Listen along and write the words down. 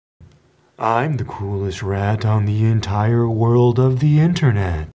I'm the coolest rat on the entire world of the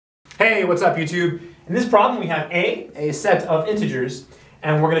internet. Hey, what's up YouTube? In this problem we have a set of integers,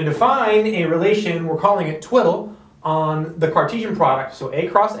 and we're going to define a relation, we're calling it twiddle, on the Cartesian product, so A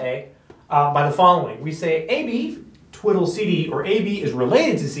cross A, by the following. We say AB twiddle CD, or AB is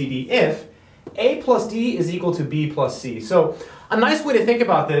related to CD if A plus D is equal to B plus C. So a nice way to think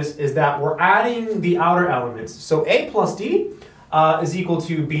about this is that we're adding the outer elements. So A plus D is equal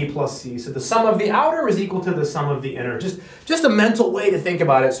to B plus C. So the sum of the outer is equal to the sum of the inner. Just a mental way to think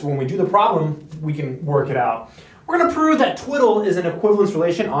about it, so when we do the problem, we can work it out. We're going to prove that twiddle is an equivalence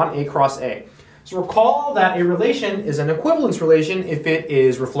relation on A cross A. So recall that a relation is an equivalence relation if it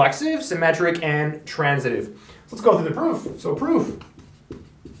is reflexive, symmetric, and transitive. So let's go through the proof. So proof.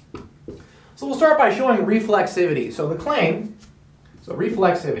 So we'll start by showing reflexivity. So the claim, so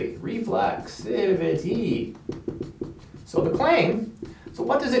reflexivity. So the claim, so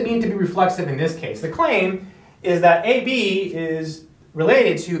what does it mean to be reflexive in this case? The claim is that AB is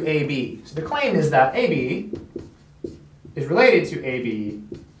related to AB. So the claim is that AB is related to AB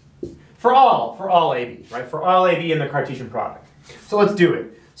for all AB, right? For all AB in the Cartesian product. So let's do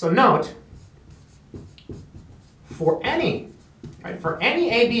it. So note, for any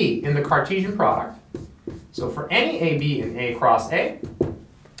AB in the Cartesian product, so for any AB in A cross A,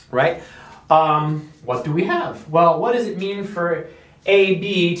 right? What do we have? Well, what does it mean for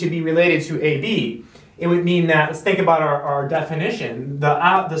AB to be related to AB? It would mean that, let's think about our definition.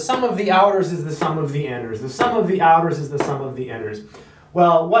 The sum of the outers is the sum of the inners. The sum of the outers is the sum of the inners.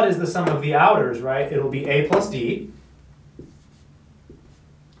 Well, what is the sum of the outers, right? It'll be A plus D.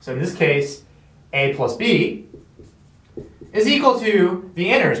 So in this case, A plus B is equal to the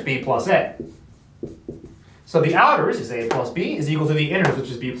inners, B plus A. So the outers is A plus B is equal to the inners,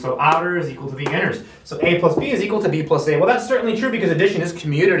 which is B. So outer is equal to the inners. So A plus B is equal to B plus A. Well, that's certainly true because addition is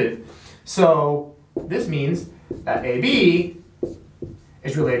commutative. So this means that AB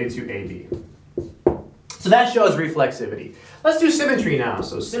is related to AB. So that shows reflexivity. Let's do symmetry now.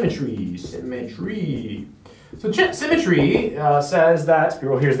 So symmetry. So symmetry says that,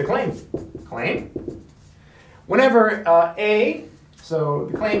 well, here's the claim. Whenever so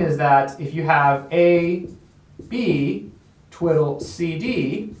the claim is that if you have AB twiddle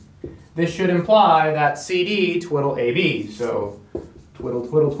CD, this should imply that CD twiddle AB. So twiddle,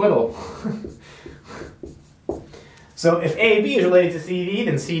 twiddle, twiddle. So if AB is related to CD,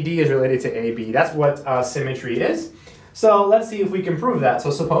 then CD is related to AB. That's what symmetry is. So let's see if we can prove that.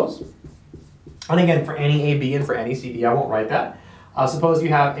 So suppose, and again, for any AB and for any CD, I won't write that. Suppose you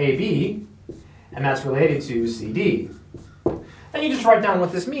have AB, and that's related to CD. Then you just write down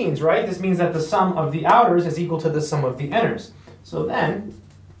what this means, right? This means that the sum of the outers is equal to the sum of the inners. So then,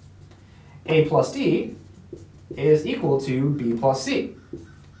 A plus D is equal to B plus C.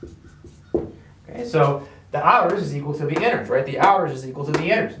 Okay, so the outers is equal to the inners, right? The outers is equal to the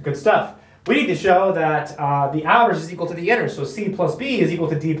inners. Good stuff. We need to show that the outers is equal to the inners. So C plus B is equal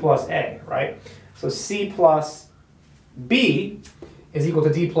to D plus A, right? So C plus B is equal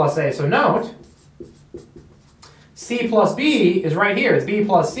to D plus A. So note, C plus B is right here. It's B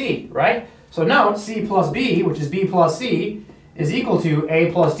plus C, right? So note, C plus B, which is B plus C, is equal to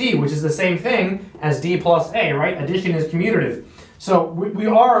A plus D, which is the same thing as D plus A, right? Addition is commutative. So we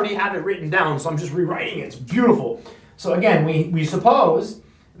already have it written down, so I'm just rewriting it. It's beautiful. So again, we suppose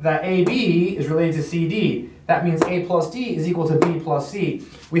that AB is related to CD. That means A plus D is equal to B plus C.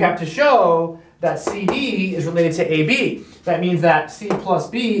 We have to show that CD is related to AB. That means that C plus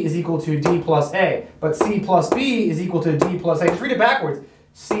B is equal to D plus A. But C plus B is equal to D plus A. Just read it backwards.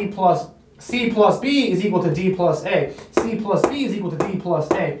 C plus B is equal to D plus A. C plus B is equal to D plus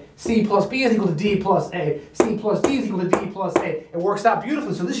A. C plus B is equal to D plus A. C plus D is equal to D plus A. It works out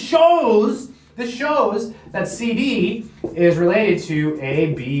beautifully. So this shows that CD is related to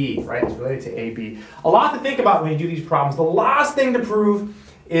AB, right? It's related to AB. A lot to think about when you do these problems. The last thing to prove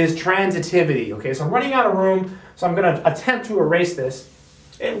is transitivity. Okay, so I'm running out of room, so I'm going to attempt to erase this.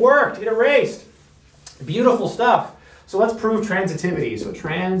 It worked. It erased. Beautiful stuff. So let's prove transitivity. So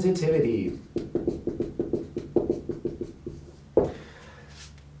transitivity.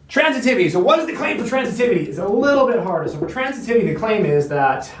 Transitivity. So what is the claim for transitivity? It's a little bit harder. So for transitivity, the claim is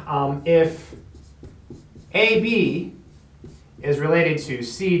that if AB is related to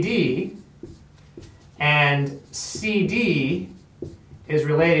CD and CD is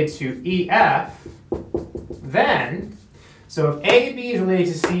related to EF, then, so if AB is related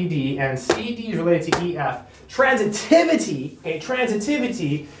to CD and CD is related to EF,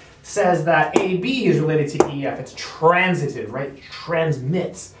 transitivity says that AB is related to EF. It's transitive, right? It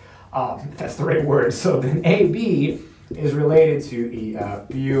transmits. That's the right word. So then AB is related to EF.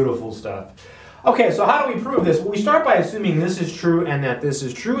 Beautiful stuff. Okay, so how do we prove this? Well, we start by assuming this is true and that this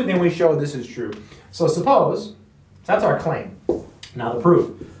is true, and then we show this is true. So suppose, that's our claim. Now the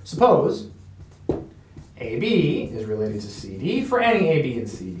proof. Suppose AB is related to CD for any AB and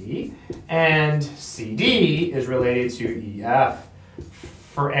CD, and CD is related to EF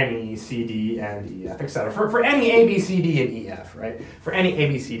for any CD and EF, etc. For any AB, CD, and EF, right? For any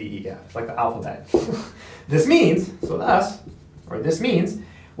AB, CD, EF. It's like the alphabet. This means, so thus, or this means,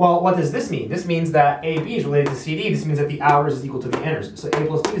 well, what does this mean? This means that AB is related to CD. This means that the outers is equal to the inners. So A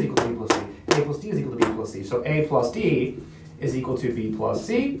plus D is equal to B plus C. A plus D is equal to B plus C. So A plus D is equal to B plus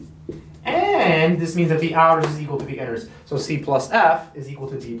C. And this means that the outers is equal to the inners. So C plus F is equal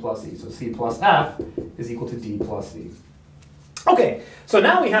to D plus C. So C plus F is equal to D plus C. Okay, so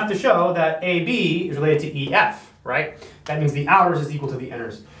now we have to show that AB is related to EF, right? That means the outers is equal to the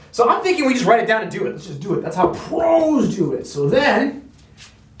inners. So I'm thinking we just write it down and do it. Let's just do it. That's how pros do it. So then,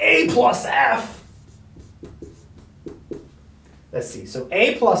 A plus F. Let's see. So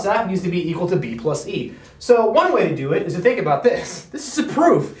A plus F needs to be equal to B plus E. So one way to do it is to think about this. This is a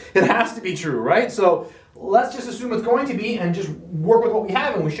proof. It has to be true, right? So let's just assume it's going to be and just work with what we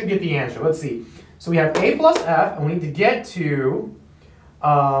have and we should get the answer. Let's see. So we have A plus F and we need to get to,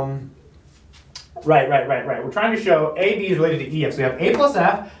 right. We're trying to show AB is related to EF. So we have A plus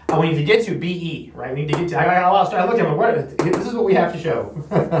F and we need to get to BE, right? We need to get to, I lost track. Look at it. This is what we have to show.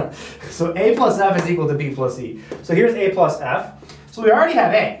 So A plus F is equal to B plus E. So here's A plus F. So we already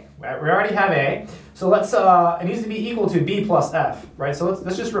have A, right? We already have A. So let's, it needs to be equal to B plus F, right? So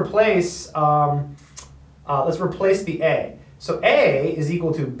let's just replace, let's replace the A. So A is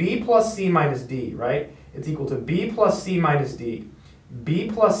equal to B plus C minus D, right? It's equal to B plus C minus D. B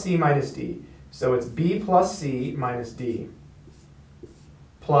plus C minus D. So it's B plus C minus D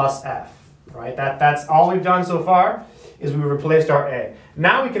plus F, right? That's all we've done so far is we replaced our A.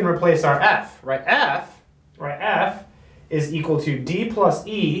 Now we can replace our F, right? F is equal to D plus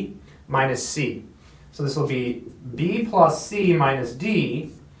E minus C. So this will be B plus C minus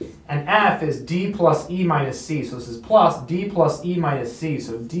D, and F is D plus E minus C. So this is plus D plus E minus C.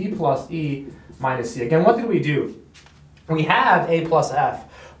 So D plus E minus C. Again, what did we do? We have A plus F.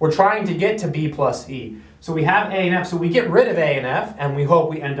 We're trying to get to B plus E. So we have A and F. So we get rid of A and F, and we hope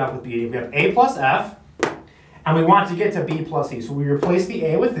we end up with B. We have A plus F, and we want to get to B plus E. So we replace the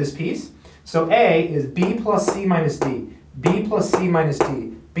A with this piece. So A is B plus C minus D. B plus C minus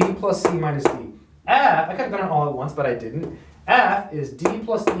D. B plus C minus D. F, I could have done it all at once, but I didn't. F is D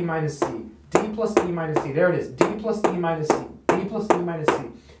plus E minus C. D plus E minus C. There it is. D plus E minus C. D plus E minus C.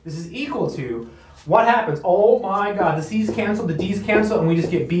 This is equal to, what happens? Oh my God, the C's cancel, the D's cancel, and we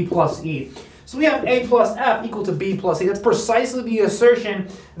just get B plus E. So we have A plus F equal to B plus E. That's precisely the assertion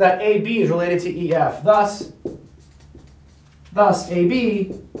that AB is related to EF. Thus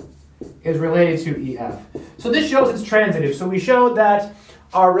AB is related to EF. So this shows it's transitive. So we showed that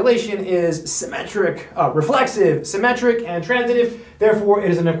our relation is symmetric, reflexive, symmetric, and transitive. Therefore, it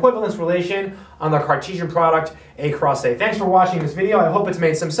is an equivalence relation on the Cartesian product A cross A. Thanks for watching this video. I hope it's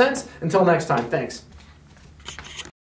made some sense. Until next time, thanks.